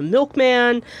worked as a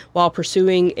milkman while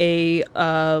pursuing a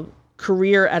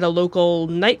career at a local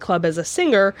nightclub as a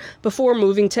singer before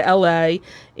moving to LA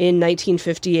in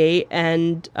 1958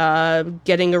 and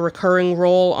getting a recurring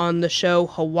role on the show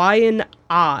Hawaiian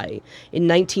Eye in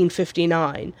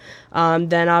 1959.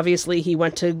 Then obviously he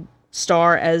went to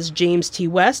star as James T.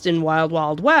 West in Wild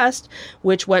Wild West,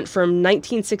 which went from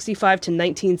 1965 to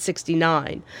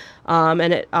 1969.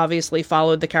 And it obviously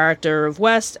followed the character of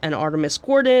West and Artemis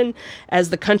Gordon as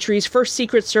the country's first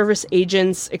Secret Service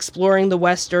agents exploring the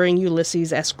West during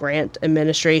Ulysses S. Grant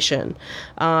administration.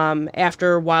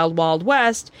 After Wild Wild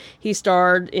West, he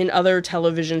starred in other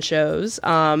television shows,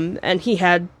 and he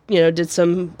had, did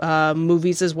some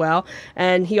movies as well.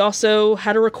 And he also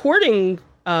had a recording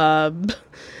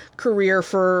career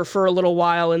for a little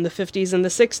while in the 50s and the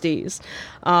 60s.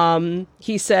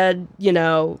 He said,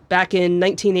 back in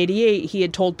 1988, he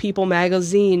had told People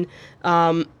magazine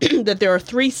that there are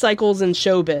 3 cycles in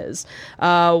showbiz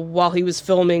while he was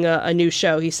filming a new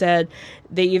show. He said,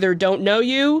 they either don't know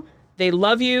you, they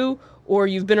love you, or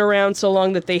you've been around so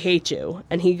long that they hate you.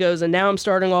 And he goes, and now I'm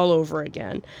starting all over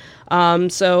again.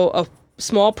 So a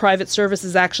small private service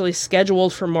is actually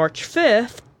scheduled for March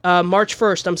 1st,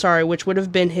 which would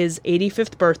have been his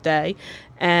 85th birthday.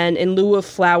 And in lieu of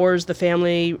flowers, the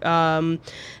family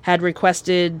had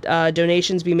requested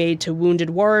donations be made to Wounded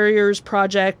Warriors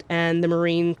Project and the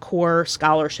Marine Corps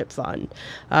Scholarship Fund.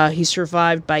 He's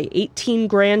survived by 18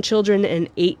 grandchildren and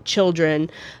 8 children,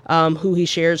 who he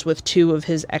shares with 2 of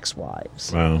his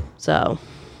ex-wives. Wow. So...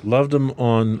 Loved him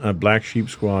on Black Sheep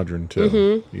Squadron, too.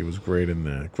 Mm-hmm. He was great in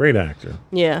that. Great actor.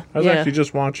 Yeah. I was actually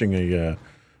just watching a...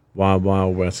 Wild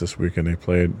Wild West this weekend. They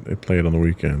played on the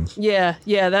weekends. Yeah,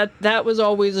 that was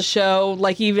always a show,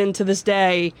 like even to this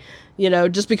day,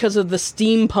 just because of the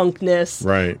steampunkness.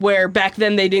 Right. Where back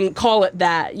then they didn't call it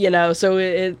that, so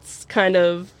it's kind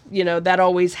of, that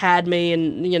always had me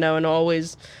and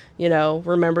always,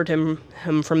 remembered him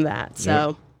from that. So.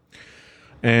 Yep.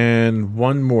 And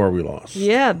one more we lost.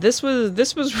 Yeah, this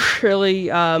was really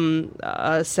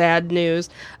sad news.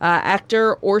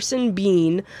 Actor Orson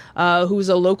Bean, who's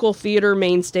a local theater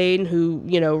mainstay and who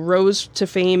rose to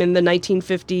fame in the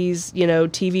 1950s,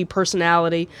 TV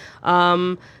personality,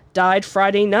 died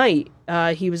Friday night.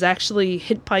 He was actually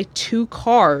hit by 2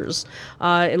 cars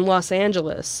in Los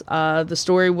Angeles. The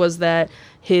story was that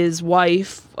his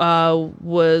wife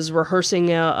was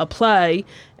rehearsing a play,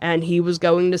 and he was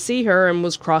going to see her and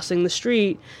was crossing the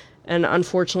street and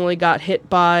unfortunately got hit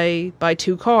by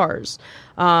 2 cars.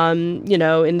 In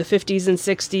the 50s and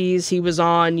 60s, he was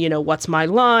on, What's My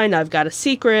Line? I've Got a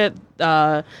Secret,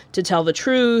 To Tell the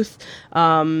Truth,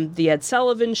 The Ed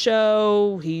Sullivan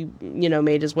Show. He,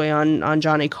 made his way on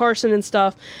Johnny Carson and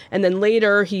stuff. And then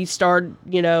later he starred,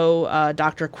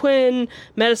 Dr. Quinn,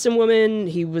 Medicine Woman.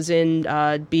 He was in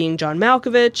Being John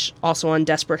Malkovich, also on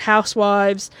Desperate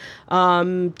Housewives,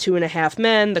 2.5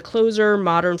 Men, The Closer,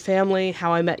 Modern Family,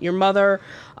 How I Met Your Mother.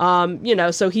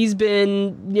 So he's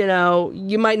been,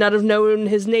 you might not have known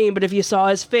his name, but if you saw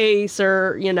his face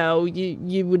or,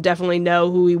 you would definitely know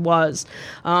who he was.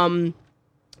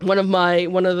 one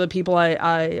of the people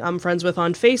I'm friends with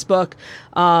on Facebook,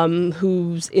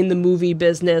 who's in the movie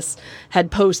business,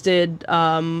 had posted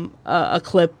a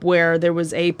clip where there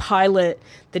was a pilot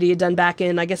that he had done back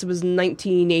in, I guess it was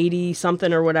 1980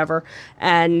 something or whatever,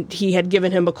 and he had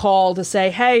given him a call to say,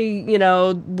 hey,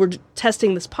 we're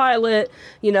testing this pilot,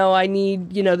 I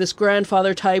need, this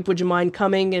grandfather type, would you mind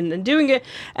coming and doing it?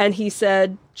 And he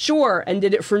said, sure, and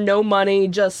did it for no money,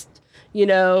 just,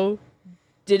 did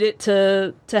it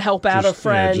to help out a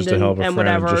friend, just to help a friend,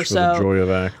 whatever. just for the joy of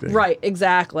acting. Right,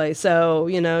 exactly. So,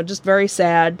 just very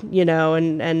sad,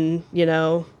 and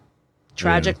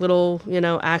tragic little,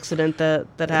 accident that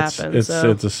happened. It's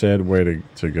a sad way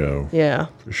to go. Yeah.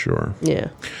 For sure. Yeah.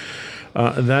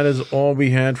 That is all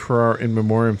we had for our In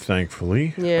Memoriam,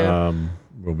 thankfully. Yeah.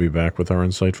 We'll be back with our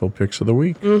insightful picks of the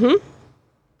week. Mm-hmm.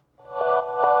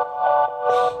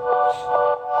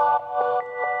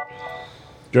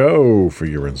 Go for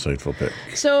your insightful pick.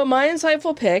 So my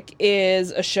insightful pick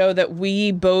is a show that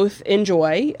we both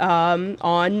enjoy on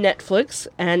Netflix,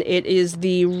 and it is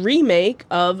the remake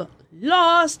of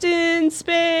Lost in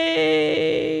Space.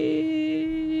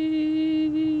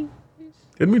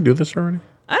 Didn't we do this already?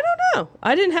 I don't know.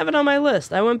 I didn't have it on my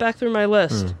list. I went back through my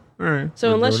list. All right.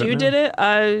 So unless you did it,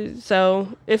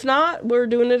 so if not, we're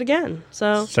doing it again.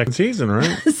 So second season,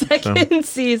 right? Second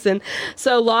season.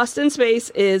 So Lost in Space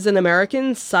is an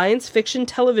American science fiction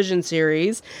television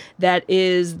series that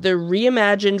is the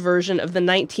reimagined version of the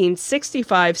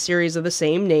 1965 series of the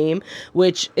same name,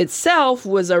 which itself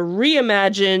was a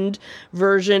reimagined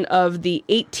version of the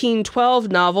 1812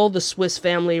 novel, The Swiss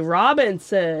Family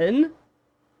Robinson.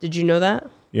 Did you know that?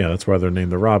 Yeah, that's why they're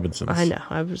named the Robinsons. I know.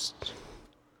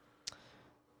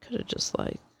 Could have just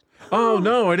Oh,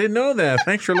 no, I didn't know that.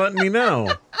 Thanks for letting me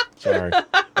know. Sorry.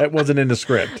 That wasn't in the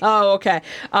script. Oh, okay.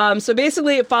 So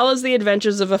basically it follows the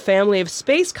adventures of a family of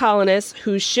space colonists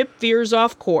whose ship veers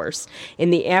off course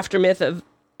in the aftermath of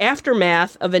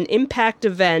an impact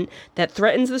event that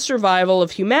threatens the survival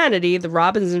of humanity. The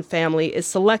Robinson family is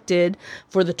selected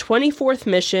for the 24th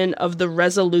mission of the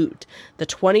Resolute, the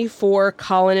 24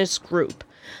 colonist group.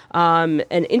 An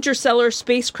interstellar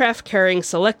spacecraft carrying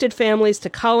selected families to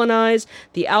colonize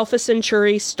the Alpha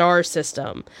Centauri star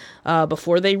system.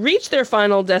 Before they reach their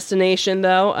final destination,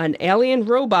 though, an alien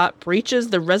robot breaches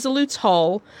the Resolute's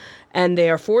hull, and they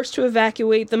are forced to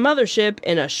evacuate the mothership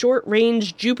in a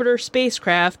short-range Jupiter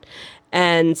spacecraft,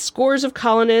 and scores of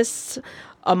colonists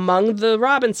among the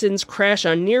Robinsons crash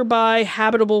on nearby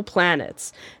habitable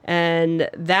planets. And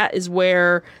that is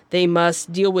where they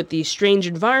must deal with the strange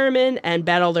environment and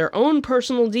battle their own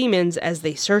personal demons as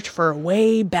they search for a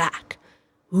way back.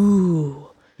 Ooh.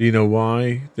 Do you know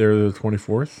why they're the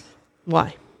 24th?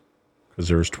 Why? Because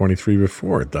there was 23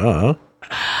 before. Duh.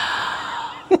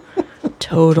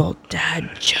 Total dad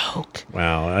joke.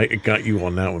 Wow, I got you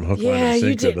on that one. Hook, line, and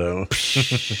sinker, though.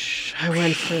 I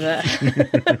went for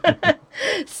that.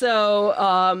 So,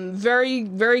 very,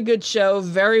 very good show.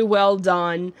 Very well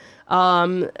done.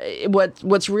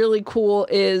 What's really cool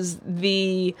is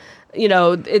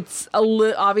it's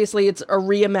obviously it's a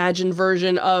reimagined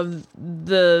version of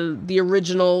the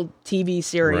original TV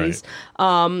series.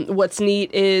 Right. What's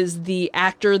neat is the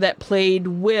actor that played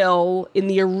Will in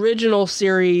the original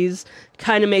series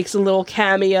kind of makes a little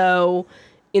cameo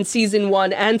in season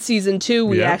 1 and season 2.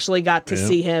 We actually got to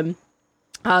see him.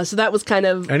 So that was kind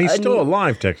of... And he's still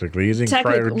alive, technically. He's in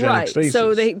cryogenic stasis.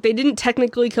 So they didn't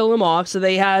technically kill him off, so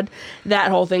they had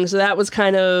that whole thing. So that was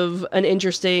kind of an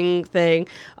interesting thing.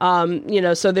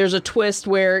 So there's a twist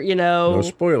where, No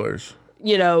spoilers.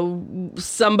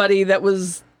 Somebody that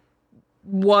was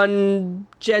one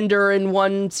gender in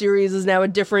one series is now a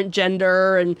different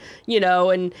gender, and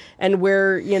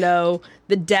where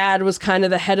the dad was kind of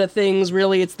the head of things,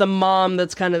 really it's the mom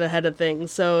that's kind of the head of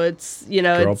things. So it's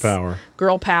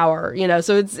girl power,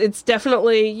 so it's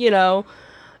definitely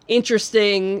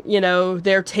interesting,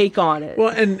 their take on it.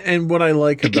 Well, and what I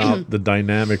like about the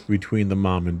dynamic between the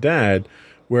mom and dad,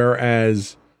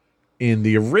 whereas in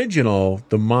the original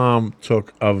the mom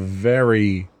took a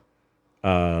very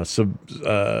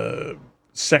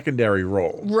secondary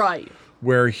role. Right.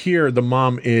 Where here the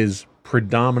mom is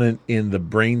predominant in the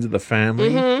brains of the family.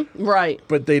 Mm-hmm. Right.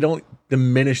 But they don't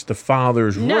diminish the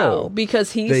father's role. No,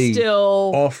 because they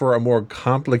still offer a more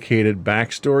complicated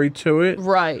backstory to it.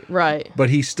 Right, right.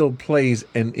 But he still plays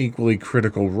an equally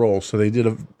critical role. So they did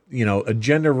a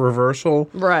gender reversal.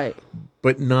 Right.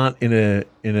 But not in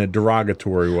a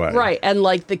derogatory way. Right. And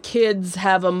the kids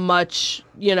have a much,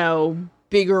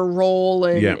 bigger role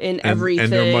in everything.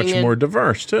 And they're much more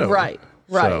diverse, too. Right.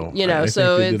 Right. So You know, I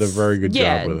so think they did a very good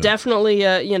job with it. definitely,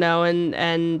 you know,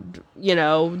 and, you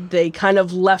know, they kind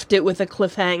of left it with a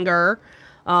cliffhanger.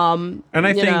 And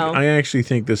I actually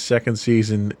think the second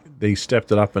season, they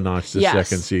stepped it up a notch the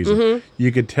second season.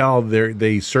 You could tell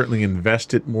they certainly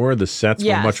invested more. The sets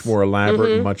were much more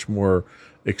elaborate and much more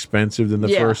expensive than the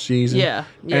first season.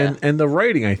 And the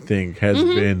writing, I think, has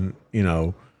been, you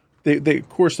know, they of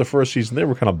course the first season they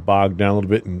were kind of bogged down a little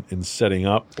bit in setting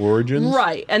up origins.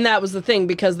 Right. And that was the thing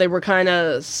because they were kind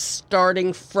of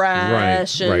starting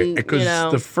fresh and because you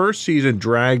know, the first season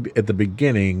dragged at the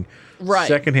beginning. Right.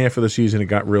 Second half of the season it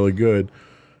got really good.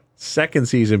 Second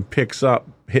season picks up,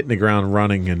 hitting the ground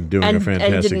running and doing a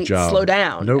fantastic and didn't job. slow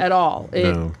down at all.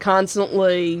 It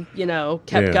constantly, you know,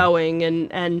 kept going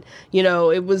and you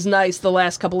know, it was nice the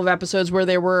last couple of episodes where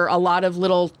there were a lot of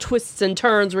little twists and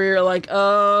turns where you're like,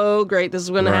 oh great, this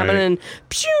is going to happen, and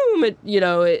pshoo,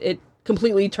 it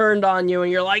completely turned on you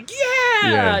and you're like, you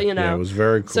know. Yeah, it was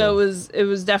very cool. So it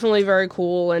was definitely very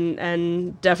cool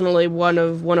and definitely one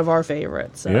of our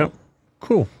favorites. So. Yep.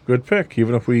 Cool. Good pick,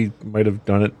 even if we might have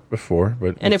done it before.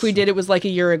 And if we did, it was like a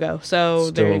year ago.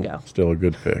 So there you go. Still a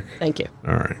good pick. Thank you.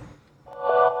 All right.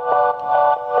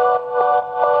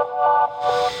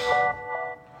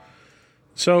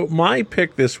 So my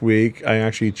pick this week, I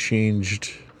actually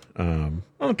changed, not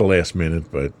at the last minute,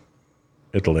 but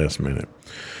at the last minute.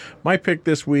 My pick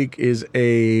this week is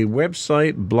a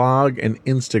website, blog, and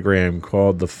Instagram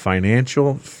called The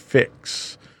Financial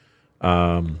Fix.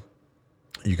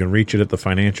 You can reach it at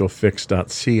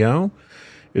thefinancialfix.co.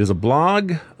 It is a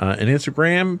blog, an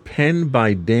Instagram penned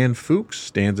by Dan Fuchs.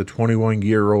 Dan's a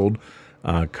 21-year-old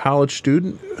college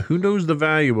student who knows the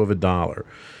value of a dollar.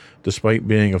 Despite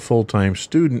being a full-time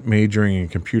student majoring in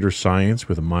computer science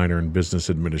with a minor in business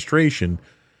administration,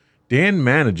 Dan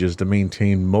manages to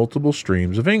maintain multiple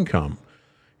streams of income.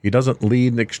 He doesn't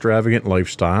lead an extravagant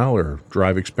lifestyle or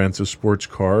drive expensive sports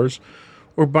cars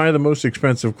or buy the most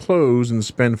expensive clothes and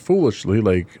spend foolishly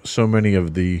like so many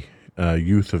of the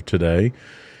youth of today.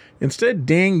 Instead,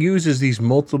 Dan uses these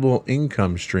multiple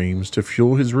income streams to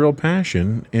fuel his real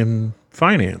passion in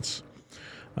finance.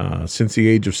 Since the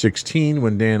age of 16,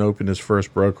 when Dan opened his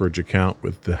first brokerage account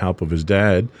with the help of his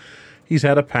dad, he's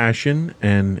had a passion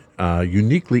and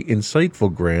uniquely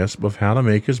insightful grasp of how to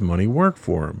make his money work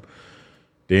for him.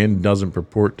 Dan doesn't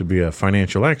purport to be a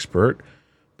financial expert,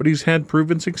 but he's had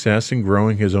proven success in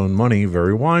growing his own money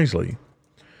very wisely.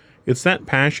 It's that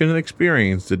passion and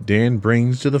experience that Dan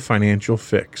brings to the Financial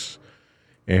Fix.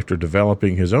 After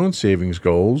developing his own savings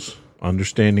goals,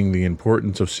 understanding the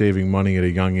importance of saving money at a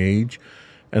young age,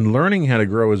 and learning how to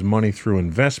grow his money through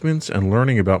investments and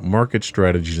learning about market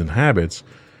strategies and habits,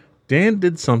 Dan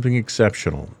did something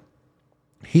exceptional.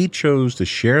 He chose to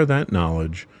share that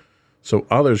knowledge so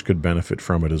others could benefit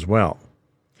from it as well.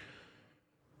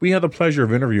 We had the pleasure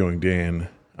of interviewing Dan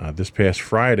this past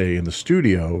Friday in the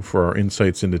studio for our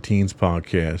Insights into Teens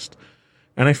podcast,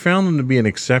 and I found him to be an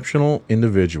exceptional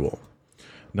individual.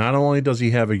 Not only does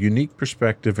he have a unique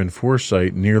perspective and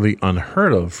foresight nearly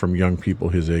unheard of from young people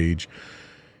his age,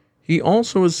 he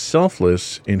also is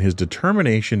selfless in his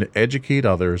determination to educate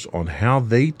others on how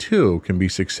they too can be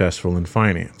successful in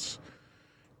finance.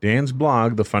 Dan's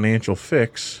blog, The Financial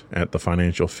Fix, at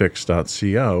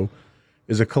thefinancialfix.co,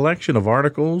 is a collection of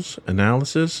articles,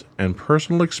 analysis, and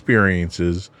personal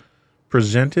experiences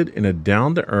presented in a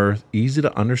down-to-earth,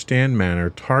 easy-to-understand manner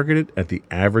targeted at the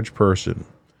average person.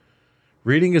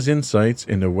 Reading his insights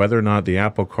into whether or not the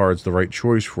Apple Card's the right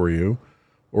choice for you,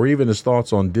 or even his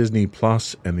thoughts on Disney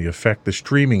Plus and the effect the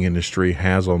streaming industry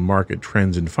has on market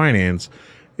trends in finance,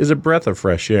 is a breath of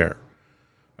fresh air.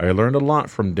 I learned a lot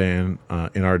from Dan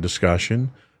in our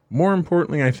discussion. More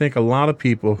importantly, I think a lot of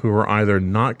people who are either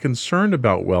not concerned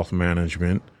about wealth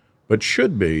management, but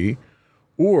should be,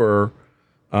 or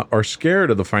are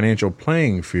scared of the financial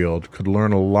playing field could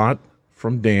learn a lot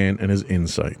from Dan and his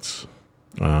insights.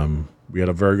 We had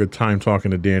a very good time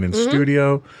talking to Dan in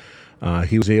studio.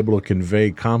 He was able to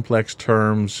convey complex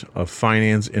terms of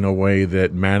finance in a way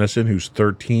that Madison, who's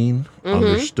 13,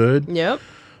 understood. Yep.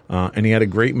 And he had a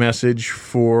great message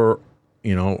for,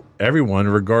 everyone,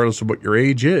 regardless of what your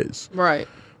age is. Right.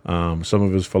 Some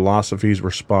of his philosophies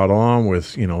were spot on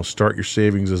with, start your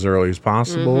savings as early as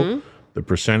possible, the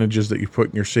percentages that you put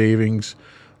in your savings.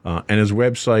 And his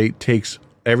website takes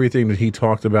everything that he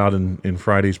talked about in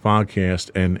Friday's podcast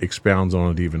and expounds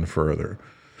on it even further.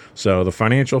 So The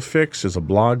Financial Fix is a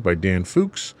blog by Dan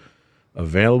Fuchs,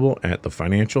 available at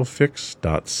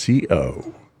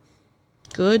thefinancialfix.co.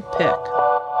 Good pick.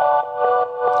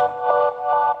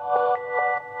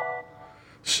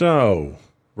 So,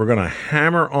 we're going to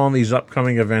hammer on these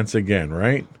upcoming events again,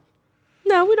 right?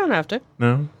 No, we don't don't have to.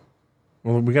 No?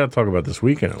 Well, we got to talk about this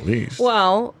weekend at least.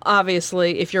 Well,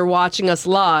 obviously, if you're watching us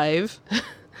live,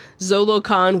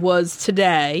 ZoloCon was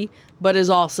today, but is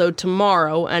also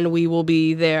tomorrow, and we will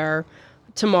be there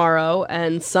tomorrow,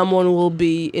 and someone will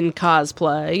be in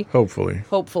cosplay. Hopefully.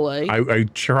 I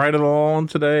tried it all on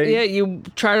today. Yeah, you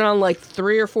tried it on like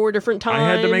 3 or 4 different times. I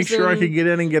had to make sure I could get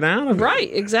in and get out of it. Right,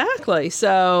 exactly.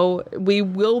 So we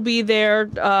will be there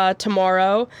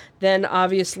tomorrow. Then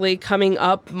obviously coming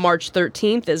up March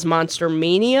 13th is Monster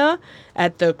Mania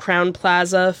at the Crown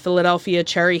Plaza, Philadelphia,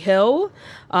 Cherry Hill.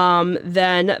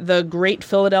 Then the Great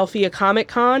Philadelphia Comic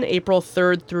Con, April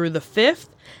 3rd through the 5th.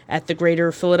 At the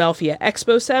Greater Philadelphia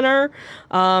Expo Center.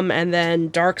 And then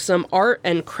Darksome Art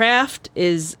and Craft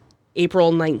is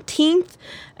April 19th.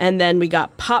 And then we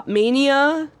got Pop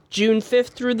Mania, June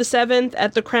 5th through the 7th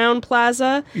at the Crown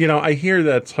Plaza. You know, I hear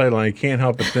that title and I can't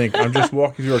help but think I'm just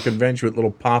walking through a convention with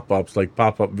little pop-ups, like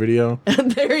pop-up video.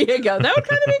 There you go. That would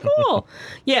kind of be cool.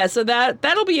 Yeah, so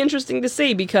that'll be interesting to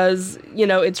see because, you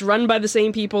know, it's run by the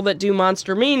same people that do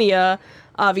Monster Mania.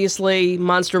 Obviously,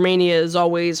 Monster Mania is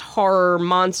always horror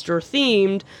monster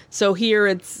themed, so here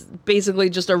it's basically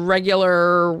just a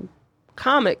regular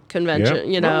comic convention,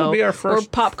 you know, be our first, or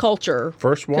pop culture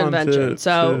first one convention.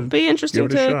 So it'll be interesting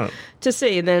to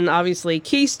see. And then obviously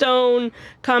Keystone,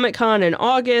 Comic Con in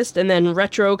August, and then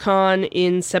RetroCon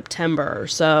in September.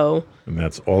 So, and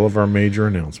that's all of our major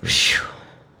announcements.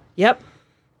 Yep.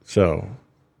 So,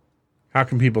 how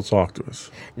can people talk to us?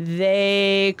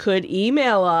 They could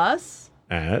email us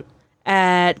at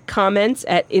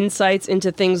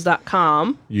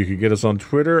comments@insightsintothings.com. You can get us on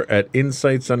Twitter at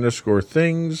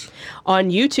insights_things.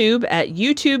 On YouTube at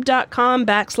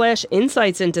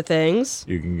youtube.com/insightsintothings.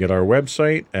 You can get our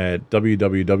website at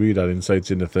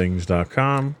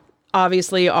www.insightsintothings.com.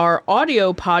 Obviously, our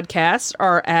audio podcasts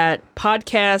are at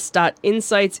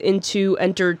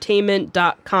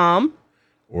podcast.insightsintoentertainment.com.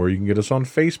 Or you can get us on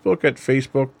Facebook at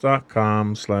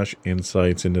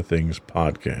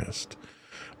facebook.com/insightsintothingspodcast.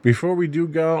 Before we do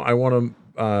go, I want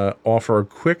to offer a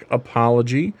quick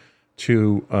apology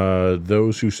to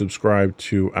those who subscribe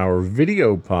to our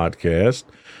video podcast.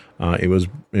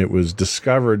 It was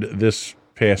discovered this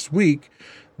past week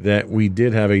that we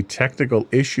did have a technical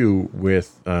issue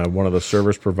with one of the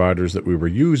service providers that we were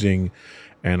using,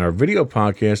 and our video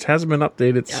podcast hasn't been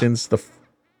updated since the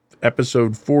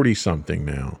episode 40-something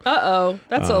now. Uh-oh.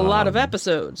 That's a lot of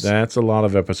episodes. That's a lot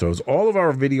of episodes. All of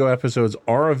our video episodes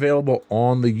are available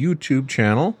on the YouTube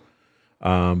channel.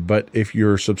 But if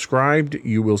you're subscribed,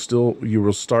 you will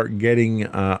start getting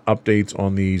updates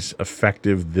on these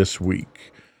effective this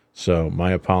week. So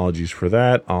my apologies for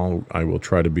that. I will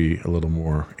try to be a little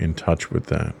more in touch with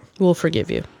that. We'll forgive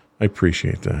you. I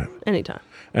appreciate that. Anytime.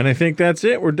 And I think that's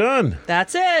it. We're done.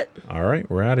 That's it. All right.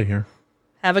 We're out of here.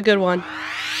 Have a good one.